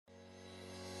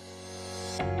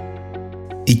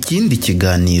Ikindi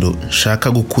kiganiro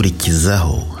nshaka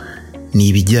gukurikizaho ni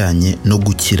ibijyanye no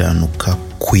gukiranuka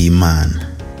kw'Imana,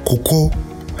 kuko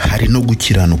hari no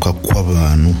gukiranuka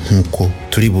kw'abantu nk'uko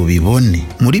turi bubibone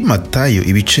muri Matayo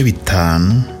ibice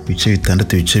 5, ibice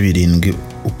 6, ibice 7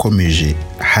 ukomeje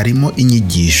harimo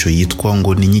inyigisho yitwa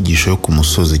ngo ni inyigisho yo ku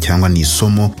musozi, cyangwa ni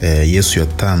isomo Yesu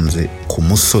yatanze ku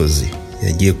musozi.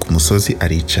 Yagiye ku musozi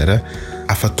aricara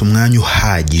afata umwanya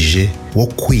uhagije wo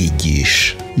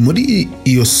kwigisha. Muri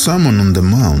iyo Sermon on the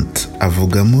Mount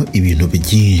avugamo ibintu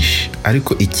byinshi,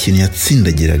 ariko ikintu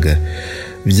yatsindagiraga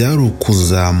byari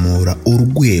ukuzamura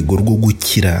urwego rwo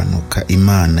gukiranuka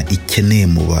Imana ikeneye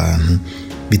mu bantu,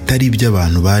 bitari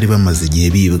iby'abantu bari bamaze igihe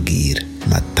bibwira.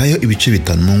 Matayo ibice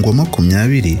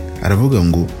 5:20 aravuga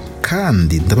ngo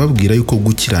kandi ndababwira yuko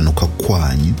gukiranuka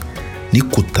kwanyu ni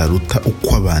kutaruta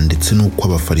uko abanditsi n'uko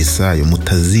abafarisayo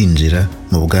mutazinjira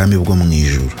mu bwami bwo mu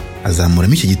ijuru.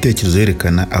 Azamuramo iki gitekerezo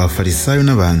yerekana abafarisayo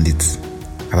n'abanditsi.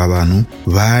 Aba bantu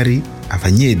bari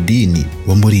abanyedini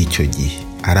bo muri icyo gihe,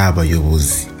 ari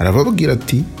abayobozi. Arababwira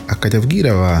ati, akajya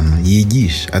abwira abantu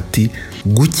yigisha ati,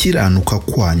 gukiranuka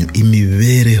kwanyu,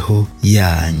 imibereho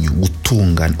yanyu,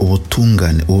 gutungana,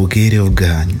 ubutungane, ubwere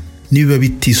bwanyu niba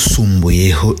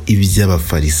bitisumbuyeho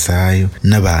iby'abafarisayo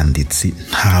n'abanditsi,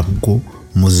 ntabwo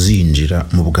muzinjira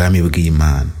mu bwami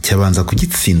bw'Imana. Cyabanza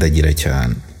kugitsindagira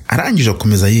cyane. Arangije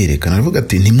akomeza yerekana, aravuga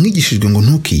ati ntimwigishijwe ngo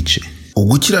ntukice.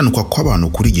 Ugukiranuka kw'abantu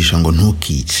kurigisha ngo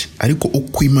ntukice, ariko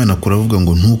uko Imana kuravuga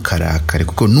ngo ntukarakare,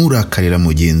 kuko nurakarira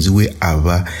mugenzi we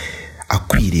aba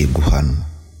akwiriye guhanwa.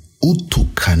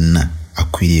 Utukana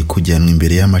akwiriye kujyanwa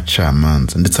imbere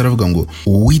y'amacamanza, ndetse aravuga ngo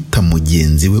uwita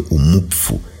mugenzi we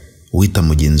umupfu, uwita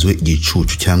mugenzi we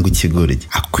igicucu cyangwa ikigoryi,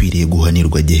 akwiriye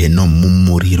guhanirwa Gehinomu mu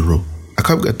muriro.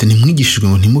 Akavuga ati ntimwigishijwe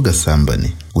ngo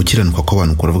ntimugasambane. Gukiranuka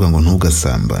kw'abantu kuravuga ngo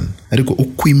ntugasambane, ariko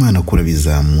uko Imana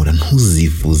kurabizamura,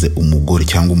 ntuzifuze umugore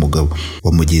cyangwa umugabo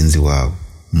wa mugenzi wawe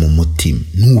mu mutima.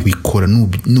 Nubikora,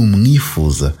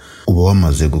 numwifuza, uba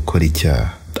wamaze gukora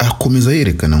icyaha. Akomeza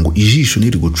yerekana ngo ijisho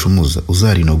nirigucumuza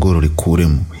uzarinogoro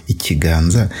rikuremo,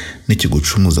 ikiganza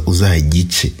nikigucumuza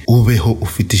uzagice, ubeho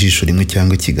ufite ijisho rimwe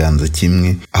cyangwa ikiganza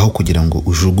kimwe, aho kugira ngo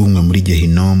ujugunywe muri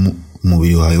Gehinomu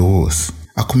umubiri wawe wose.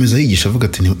 Akomeza yigisha avuga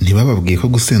ati ntibababwiye ko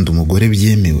gusenda umugore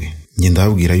byemewe? Njye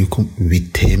ndababwira yuko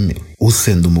bitemewe.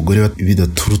 Usenda umugore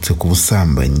bidaturutse ku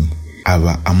busambanyi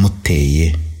aba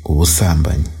amuteye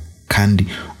ubusambanyi, kandi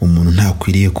umuntu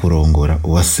ntakwiriye kurongora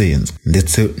uwasenzwe.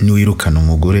 Ndetse niwirukana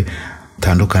umugore,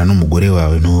 utandukana n'umugore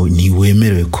wawe,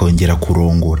 ntiwemerewe kongera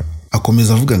kurongora.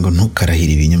 Akomeza avuga ngo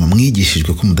ntukarahire ibinyoma.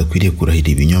 Mwigishijwe ko mudakwiriye kurahira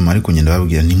ibinyoma, ariko njye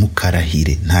ndababwira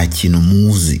ntimukarahire. Nta kintu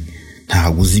muzi,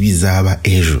 ntabwo uzi bizaba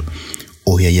ejo.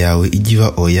 Oya yawe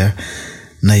igiva oya,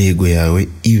 na yego yawe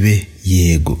ibe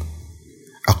yego.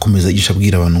 Akomeza yigisha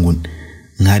abwira abantu ngo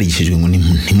mwarigishijwe ngo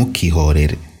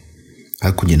ntimukihorere,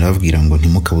 ariko njye ndababwira ngo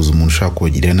ntimukabuze umuntu ushaka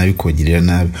kubagirira nabi kubagirira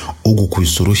nabi.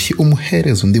 Ugukubise urushyi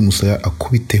umuhereza undi musaya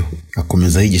akubiteho.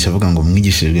 Akomeza yigisha avuga ngo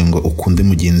mwigishijwe ngo ukunde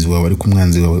mugenzi wawe, ariko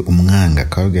umwanzi wawe umwanga.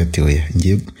 Akavuga ati oya,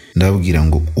 njye ndababwira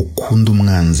ngo ukunde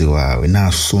umwanzi wawe,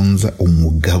 nasonza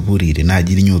umugaburire,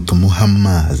 nagira inyota umuha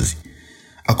amazi.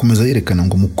 Akomeza yerekana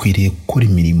ngo mukwiriye gukora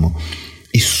imirimo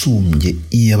isumbye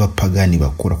iy'abapagani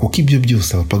bakora, kuko ibyo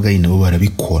byose abapagani nabo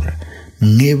barabikora.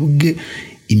 Mwebwe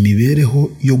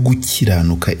imibereho yo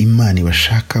gukiranuka Imana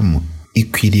ibashakamo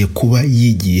ikwiriye kuba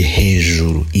yigiye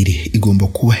hejuru, igomba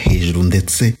kuba hejuru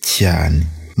ndetse cyane.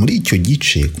 Muri icyo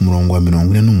gice ku murongo wa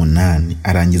 48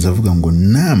 arangiza avuga ngo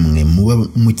namwe muba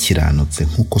mukiranutse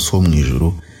nk'uko so mu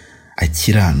ijuru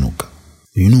akiranuka.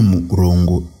 Uyu ni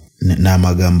umurongo, ni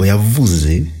amagambo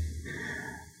yavuze,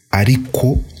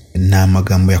 ariko ni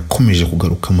amagambo yakomeje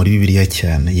kugaruka muri Bibiliya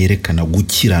cyane, yerekana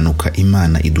gukiranuka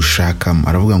Imana idushakamo.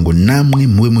 Aravuga ngo namwe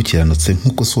mube mukiranutse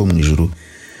nk'uko so mu ijuru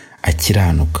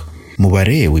akiranuka. Mu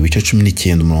Balewi ibice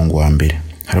 19 umurongo wa 1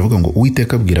 haravuga ngo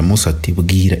Uwiteka abwira Mose ati,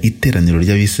 bwira iteraniro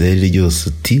ry'Abisirayeli ryose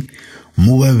uti,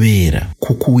 mubabera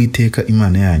kuko Uwiteka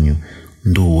Imana yanyu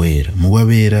nduwera.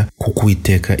 Mubabera kuko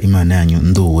Uwiteka Imana yanyu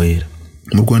nduwera.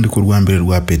 Mu rwandiko rwa mbere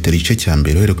rwa Petero igice cya 1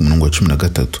 uhereye ku murongo wa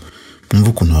 13 mwumva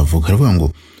ukuntu havuga. Haravuga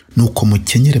ngo nuko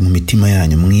mukenyere mu mitima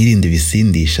yanyu, mwirinde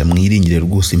ibisindisha, mwiringire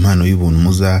rwose impano y'ubuntu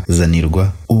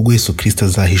muzazanirwa ubwo Yesu Kristo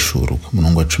azahishurwa.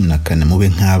 Murongo wa 14 mube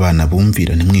nk'abana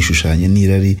bumvira, ntimwishushanye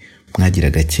n'irari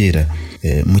mwagiraga kera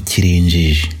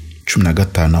mukirinjije.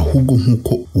 15 ahubwo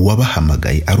nk'uko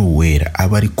uwabahamagaye ari uwera,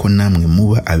 aba ariko namwe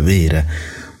muba abera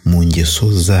mu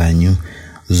ngeso zanyu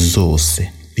zose.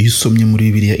 Iyo usomye muri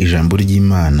Bibiliya ijambo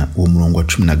ry'Imana, uwo murongo wa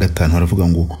 15 haravuga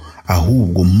ngo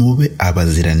ahubwo mube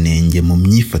abaziranenge mu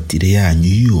myifatire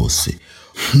yanyu yose,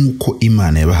 nk'uko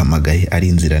Imana yabahamagaye ari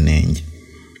inziranenge.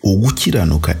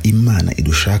 ugukiranuka Imana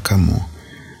idushakamo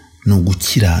ni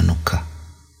ugukiranuka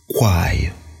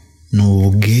kwayo, ni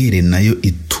ubwere nayo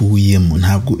ituyemo.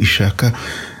 Ntabwo ishaka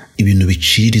ibintu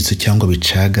biciriritse cyangwa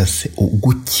bicagase.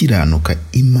 Ugukiranuka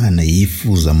Imana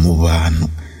yifuza mu bantu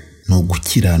ni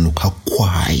ugukiranuka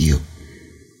kwayo,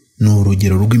 ni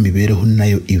urugero rw'imibereho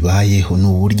nayo ibayeho, ni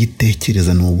uburyo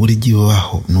itekereza, ni uburyo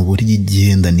ibaho, ni uburyo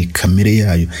igenda, ni kamere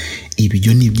yayo.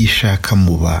 Ibyo ni byo ishaka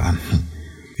mu bantu.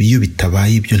 Iyo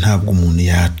bitabaye ibyo ntabwo umuntu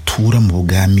yatura mu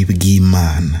bwami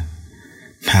bw'Imana.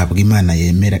 Ntabwo Imana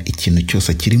yemera ikintu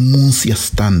cyose kiri munsi ya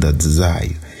standards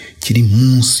zayo, kiri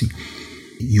munsi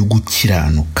yo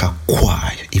gukiranuka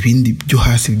kwayo. Ibindi byo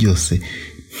hasi byose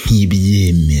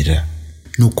ntibyemera.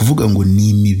 Ni ukuvuga ngo ni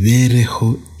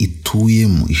imibereho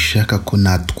ituyemo ishaka ko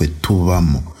natwe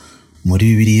tubamo. Muri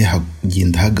Bibiliya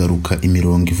hagenda hagaruka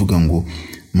imirongo ivuga ngo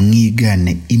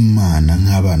mwigane Imana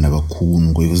nk'abana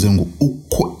bakundwa. Bivuze ngo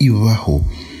uko ibaho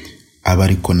aba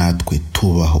ariko natwe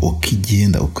tubaho, uko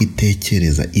igenda, uko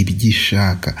itekereza, ibyo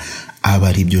ishaka aba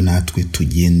ari byo natwe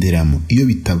tugenderamo. Iyo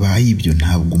bitabaye ibyo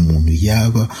ntabwo umuntu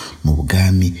yaba mu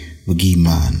bwami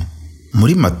bw'Imana.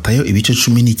 Muri Matayo ibice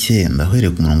 19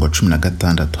 uhereye ku murongo wa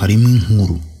 16 harimo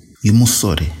inkuru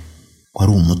y'umusore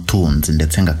wari umutunzi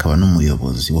ndetse ngo akaba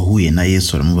n'umuyobozi wahuye na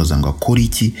Yesu. Aramubaza ngo akora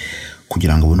iki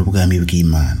kugira ngo abone ubwami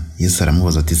bw'Imana. Yesu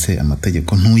aramubaza ati se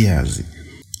amategeko ntuyazi?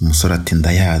 Umusore ati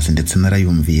ndayazi ndetse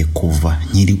narayumviye kuva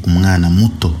nkiri umwana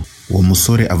muto. Uwo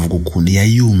musore avuga ukuntu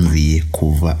yayumviye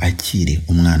kuva akiri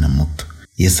umwana muto.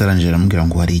 Yesu arangije aramubwira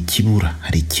ngo hari ikibura,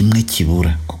 hari kimwe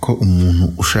kibura, kuko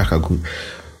umuntu ushaka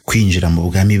kwinjira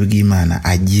mu bwami bw'Imana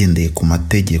agendeye ku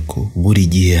mategeko, buri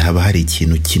gihe haba hari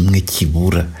ikintu kimwe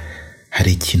kibura.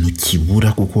 Hari ikintu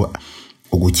kibura, kuko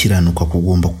ugukiranuka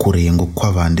kugomba kurenga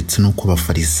kw'abanditsi no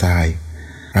kw'abafarisayo.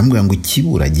 Aramubwira ngo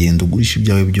ikibura, genda ugurisha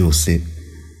ibyawe byose,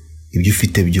 ibyo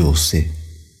ufite byose,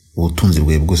 ubutunzi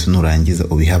bwawe bwose, nurangiza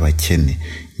ubihe abakene,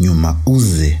 nyuma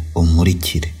uze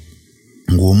unkurikire.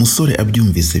 Ngo uwo musore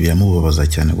abyumvise biramubabaza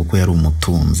cyane kuko yari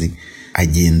umutunzi,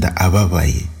 agenda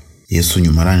ababaye. Yesu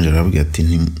nyuma arangije arabwira ati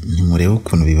ntimurebe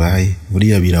ukuntu bibaye,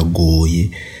 buriya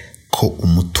biragoye ko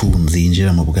umutunzi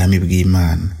yinjira mu bwami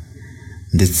bw'Imana,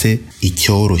 ndetse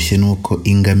icyoroshye nuko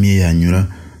ingamiye yanyura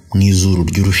mu izuru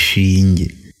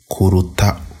ry'urushinge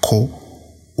kuruta ko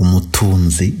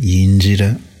umutunzi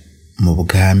yinjira mu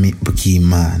bwami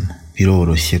bw'Imana.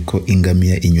 Biroroshye ko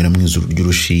ingamiya inyura mu izuru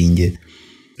ry'urushinge.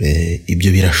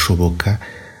 Ibyo birashoboka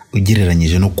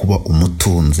ugereranyije no kuba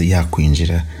umutunzi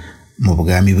yakwinjira mu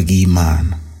bwami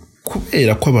bw'Imana.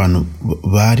 Kubera ko abantu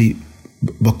bari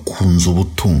bakunze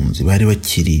ubutunzi, bari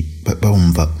bakiri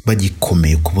bumva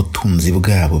bagikomeye ku butunzi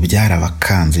bwabo,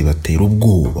 byarabakanze batera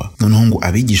ubwoba. Noneho ngo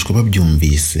abigishwa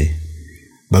babyumvise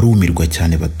barumirwa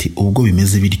cyane bati ubwo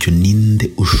bimeze bityo ninde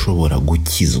ushobora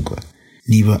gukizwa?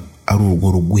 Niba ari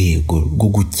urwo rwego rwo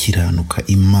gukiranuka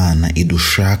Imana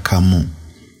idushakamo,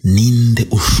 ninde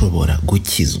ushobora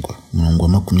gukizwa? Umurongo wa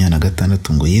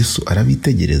 26 ngo Yesu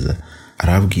arabitegereza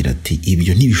arababwira ati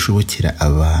ibyo ntibishobokera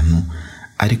abantu,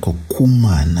 ariko ku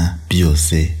Mana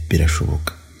byose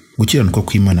birashoboka. Gukiranuka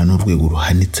kw'Imana ni urwego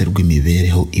ruhanitse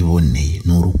rw'imibereho iboneye,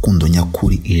 ni urukundo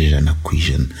nyakuri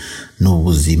 100%, ni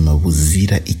ubuzima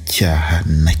buzira icyaha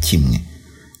na kimwe.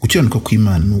 Gukiranuka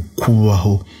kw'Imana ni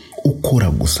ukubaho ukora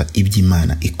gusa ibyo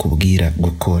Imana ikubwira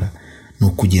gukora, ni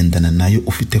ukugendana nayo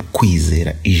ufite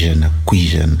kwizera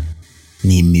 100%.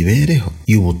 Ni imibereho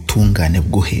y'ubutungane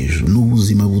bwo hejuru,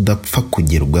 n'ubuzima budapfa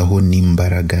kugerwaho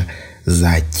n'imbaraga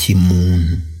za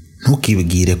kimuntu.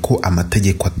 Ntukibwire ko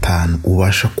amategeko 5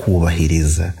 ubasha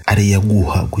kubahiriza ari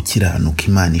yaguha gukiranuka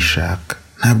Imana ishaka.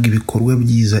 Ntabwo ibikorwa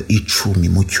byiza 10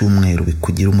 mu cyumweru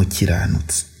bikugira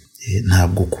umukiranutsi.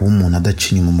 Ntabwo kuba umuntu adaca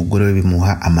inyuma umugore we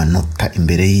bimuha amanota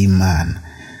imbere y'Imana,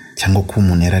 cyangwa kuba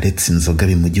umuntu yararetse inzoga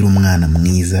bimugira umwana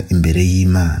mwiza imbere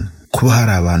y'Imana. Kuba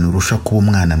hari abantu urusha kuba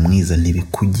umwana mwiza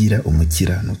ntibikugira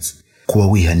umukiranutsi. Kuba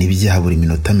wihana ibyaha buri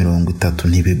minota 30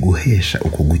 ntibiguhesha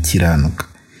uko gukiranuka.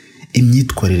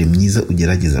 Imyitwarire myiza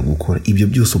ugerageza gukora, ibyo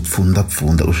byose upfunda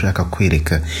ushaka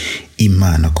kwereka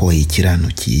Imana ko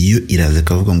wayikiranukiye, iyo iraze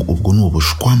kavuga ngo ubwo ni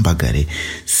ubushwambagare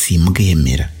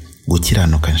simbwemera.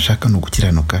 Gukiranuka nshaka no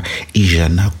gukiranuka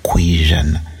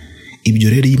 100%. Ibyo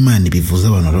rero Imana bivuze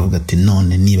abantu baravuga ati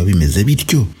none niba bimeze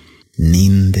bityo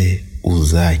ninde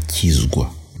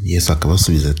uzakizwa? Yesu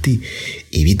akabasubiza ati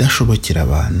ibidashobokera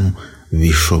abantu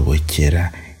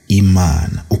bishobokera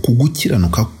Imana. Uku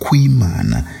gukiranuka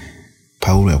kw'Imana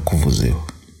Pawulo yakuvuzeho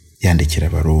yandikira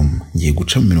Abaroma. Ngiye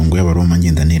guca mu mirongo y'Abaroma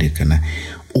ngenda nerekana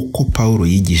uko Pawulo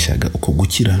yigishaga uko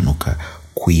gukiranuka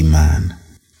kw'Imana.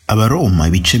 Abaroma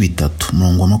ibice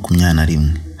 3:21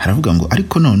 haravuga ngo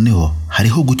ariko noneho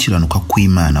hariho gukiranuka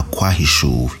kw'Imana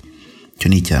kwahishuwe. Cyo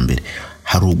ni icyambere,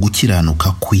 hari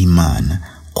ugukiranuka kw'Imana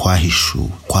kwahishuwe,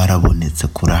 kwarabonetse,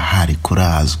 kurahari,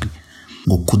 kurazwi,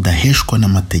 ngo kudaheshwa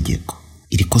n'amategeko.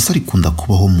 Iri kosa rikunda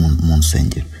kubaho mu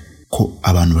nsengero, ko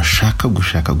abantu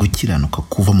gushaka gukiranuka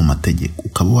kuva mu mategeko,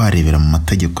 ukaba warebera mu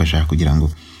mategeko ugashaka kugira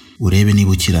ngo urebe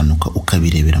niba ukiranuka,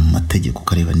 ukabirebera mu mategeko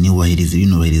ukareba niba wahiriza ibi,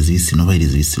 nubahiriza ibi,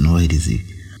 sinubahiriza ibi, sinubahiriza ibi.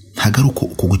 Ntabwo ari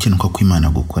uko gukiranuka kw'Imana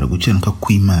gukora. Gukiranuka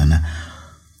kw'Imana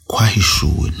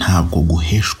kwahishuwe ntabwo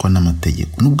guheshwa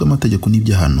n'amategeko. Nubwo amategeko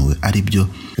n'ibyahanuwe ari byo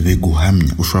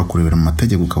biguhamya, ushobora kurebera mu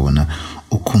mategeko ukabona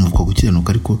ukumva uko gukiranuka,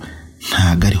 ariko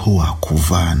ntabwo ariho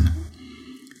wakuvana.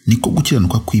 Niko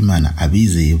gukiranuka kw'Imana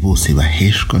abizeye bose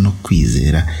baheshwa no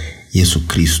kwizera Yesu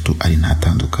Kristo ari nta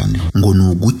tandukaniro. Ngo ni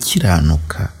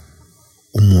ugukiranuka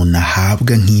umuntu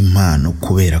ahabwa nk'impano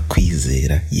kubera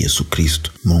kwizera Yesu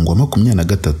Kristo. Umurongo wa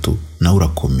 23 nawe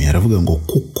urakomeye, aravuga ngo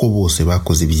kuko bose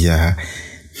bakoze ibyaha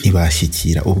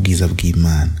ntibashyikira ubwiza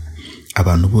bw'Imana.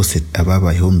 Abantu bose,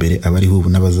 ababayeho mbere, abariho ubu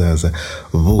n'abazaza,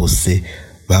 bose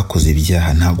bakoze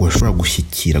ibyaha, ntabwo bashobora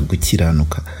gushyikira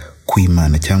gukiranuka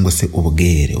kw'Imana cyangwa se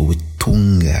ubwere,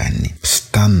 ubutungane,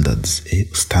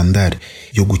 standard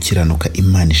yo gukiranuka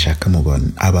Imana ishaka mu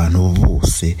bantu. Abantu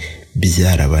bose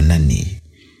byarabananiye.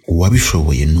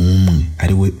 Uwabishoboye n'umwe,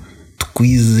 ari we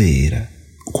twizera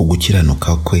ku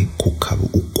gukiranuka kwe kukaba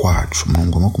ukwacu.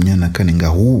 Umurongo wa 24 ngo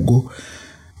ahubwo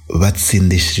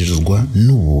batsindishirizwa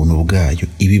n'ubuntu bwayo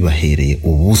ibibahereye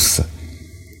ubusa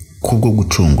kubwo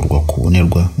gucungurwa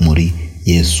kubonerwa muri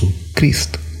Yesu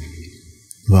Kristo.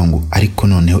 Bangu ariko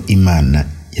noneho Imana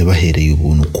yabahereye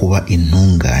ubuntu kuba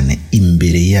intungane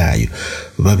imbere yayo,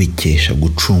 babikesha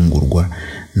gucungurwa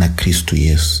na Kristo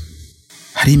Yesu.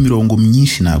 Hari imirongo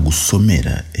myinshi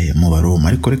nagusomera mu Baroma,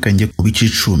 ariko reka njye ku bice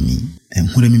 10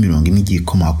 nkuremo imirongo imwe igiye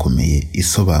ikomakomeye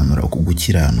isobanura uko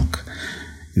gukiranuka.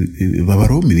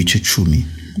 Baroma ibice 10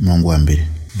 umurongo wa 1.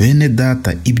 Bene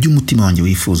data, ibyo umutima wanjye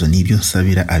wifuza n'ibyo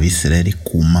nsabira Abisirayeli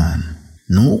ku Mana,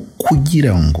 no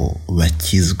kugira ngo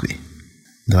bakizwe.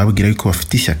 Ndababwira yuko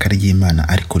bafite ishyaka ry'Imana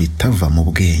ariko ritava mu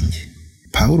bwenge.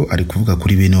 Paulo ari kuvuga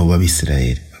kuri bene bo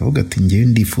b'Abisirayeli, avuga ati ngewe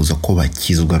ndifuza ko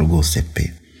bakizwa rwose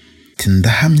pe.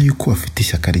 Ndahamya yuko bafite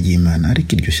ishyaka ry'Imana,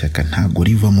 ariko iryo shyaka ntago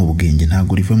riva mu bwenge,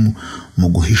 ntago riva mu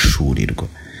guhishurirwa.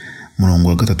 Umurongo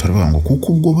wa 3 aravuga ngo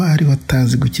kuko ubwo bari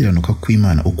batazi gukiranuka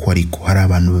kw'Imana uko ariko, hari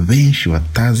abantu benshi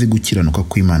batazi gukiranuka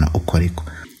kw'Imana uko ariko,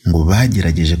 ngo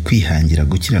bagerageje kwihangira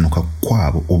gukiranuka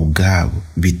kwabo ubwabo,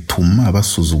 bituma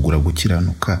basuzugura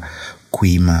gukiranuka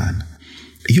kw'Imana.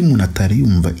 Iyo umuntu atari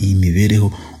yumva iyi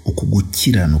mibereho, uko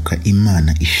gukiranuka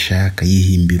Imana ishaka,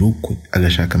 yihimbira ukwe,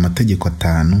 agashaka amategeko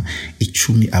 5,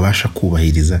 10 abasha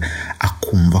kubahiriza,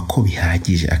 akumva ko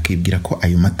bihagije, akibwira ko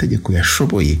ayo mategeko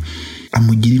yashoboye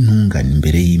amugira intungane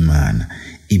imbere y'Imana.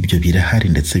 Ibyo birahari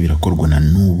ndetse birakorwa na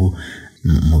n'ubu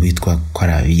mu bitwa ko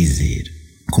ari abizera.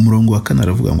 Ku murongo wa 4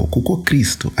 aravuga ngo kuko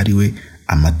Kristo ari we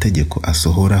amategeko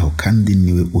asohoraho, kandi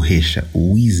niwe uhesha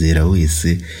uwizera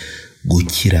wese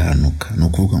gukiranuka. No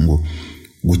kuvuga ngo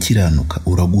gukiranuka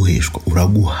uraguheshwa,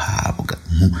 uraguhabwa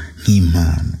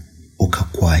nk'impano,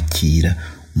 ukakwakira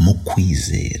mu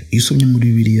kwizera. Iyo usomye muri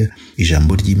Bibiliya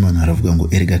ijambo ry'Imana haravuga ngo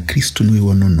erega Kristo niwe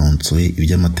wanononsoye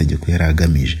iby'amategeko yari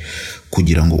agamije,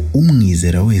 kugira ngo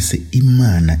umwizera wese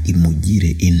Imana imugire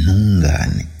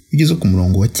intungane. Ugeze ku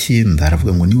murongo wa 9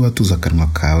 haravuga ngo niba watuza akanwa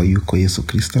kawe yuko Yesu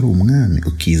Kristo ari umwami,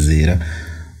 ukizera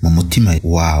mu mutima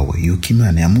wawe yuko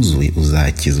Imana yamuzuye,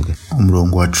 uzakizwa.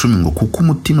 Umurongo wa 10 ngo kuko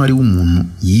umutima ari w'umuntu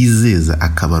yizeza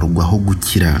akabarugwaho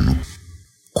gukiranuka.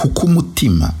 Kuko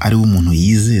umutima ari w'umuntu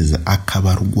yizeza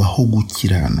akabarugwaho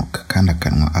gukiranuka, kandi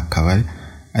akanwa akaba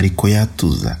ariko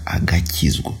yatuza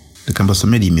agakizwa. Reka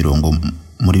mbasomere iyi mirongo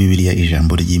muri Bibiliya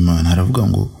ijambo ry'Imana. Haravuga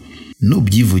ngo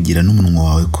nubyivugira n'umunwa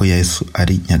wawe ko Yesu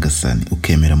ari Nyagasani,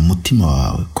 ukemera mu mutima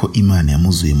wawe ko Imana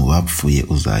yamuzuye mu bapfuye,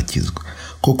 uzakizwa.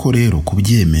 Koko rero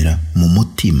kubyemera mu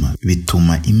mutima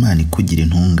bituma Imana ikugira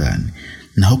intungane,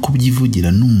 naho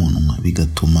kubyivugira n'umunwa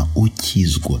bigatuma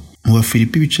ukizwa. Mu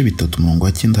Bafilipi ibice 3 umurongo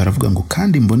wa 9 haravuga ngo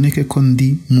kandi mboneke ko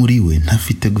ndi muri we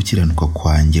ntafite gukiranuka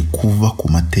kwanjye kuva ku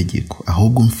mategeko,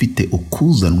 ahubwo mfite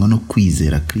ukuzanwa no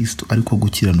kwizera Kristo, ariko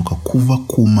gukiranuka kuva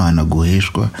ku Mana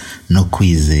guheshwa no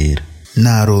kwizera.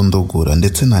 Narondogora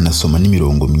ndetse nanasoma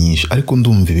n'imirongo myinshi, ariko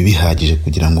ndumva ibi bihagije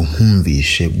kugira ngo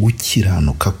nkumvishe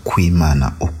gukiranuka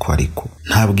kw'Imana uko ariko.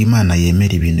 Ntabwo Imana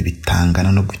yemera ibintu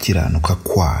bitangana no gukiranuka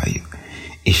kwayo.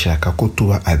 Ishaka ko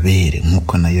tuba abere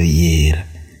nk'uko nayo yera.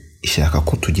 Ishaka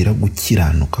ko tugira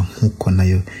gukiranuka nk'uko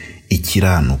nayo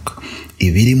ikiranuka.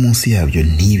 Ibiri munsi yabyo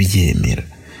ntibyemera.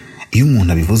 Iyo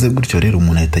umuntu abivuze gutyo rero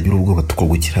umuntu ahita agira ubwoba tuko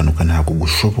gukiranuka ntabwo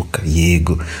gushoboka.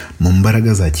 Yego, mu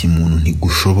mbaraga za kimuntu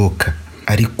ntigushoboka,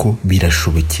 ariko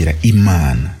birashobokera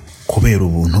Imana kubera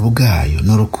ubuntu bwayo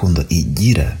n'urukundo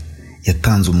igira.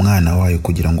 Yatanze umwana wayo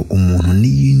kugira ngo umuntu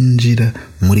niyinjira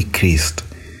muri Kristo,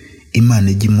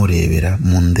 Imana ijye imurebera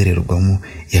mu ndorerwamo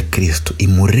ya Kristo,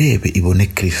 imurebe ibone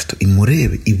Kristo,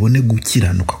 imurebe ibone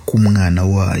gukiranuka k'umwana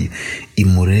wayo,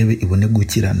 imurebe ibone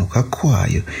gukiranuka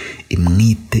kwayo,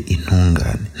 imwite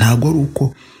intungane. Ntabwo ari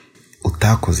uko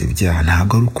utakoze ibyaha,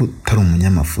 ntabwo ari uko utari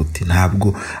umunyamafuti,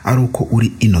 ntabwo ari uko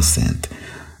uri innocent,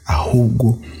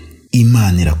 ahubwo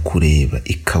Imana irakureba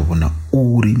ikabona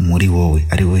uri muri wowe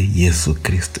ari we Yesu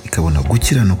Kristo, ikabona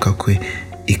gukiranuka kwe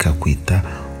ikakwita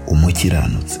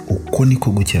umukiranutsi. Uko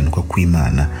niko gukiranuka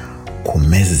kw'Imana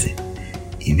kumeze.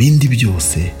 Ibindi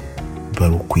byose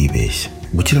bari ukwibeshya.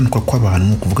 Gukiranuka kw'abantu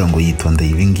ni ukuvuga ngo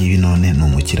yitondeye ibi ngibi none ni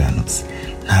umukiranutsi,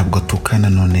 ntabwo atukana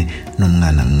none ni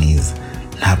umwana mwiza,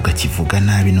 ntabwo akivuga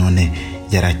nabi none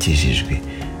yarakijijwe,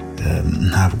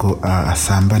 ntabwo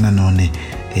asambana none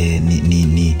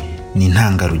ni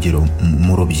intangarugero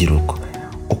mu rubyiruko.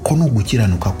 Uko ni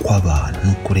ugukiranuka kw'abantu,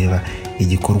 ni ukureba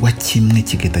igikorwa kimwe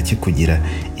kigahita kikugira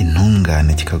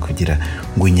intungane, kikakugira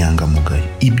ngo inyangamugayo.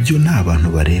 Ibyo ni abantu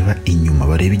bareba inyuma,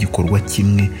 bareba igikorwa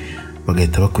kimwe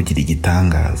bagahita bakugira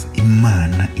igitangaza.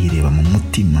 Imana ireba mu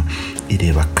mutima,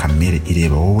 ireba kamere,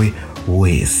 ireba wowe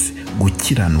wese.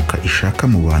 Gukiranuka ishaka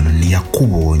mu bantu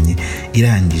ntiyakubonye,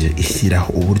 irangije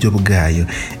ishyiraho uburyo bwayo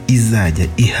izajya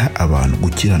iha abantu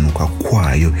gukiranuka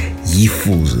kwayo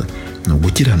yifuza. Ni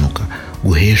ugukiranuka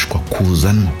guheshwa,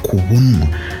 kuzanwa, kubonwa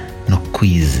no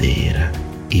kwizera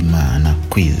Imana,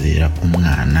 kwizera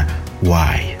umwana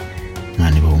wayo.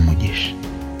 Imana ibahe umugisha.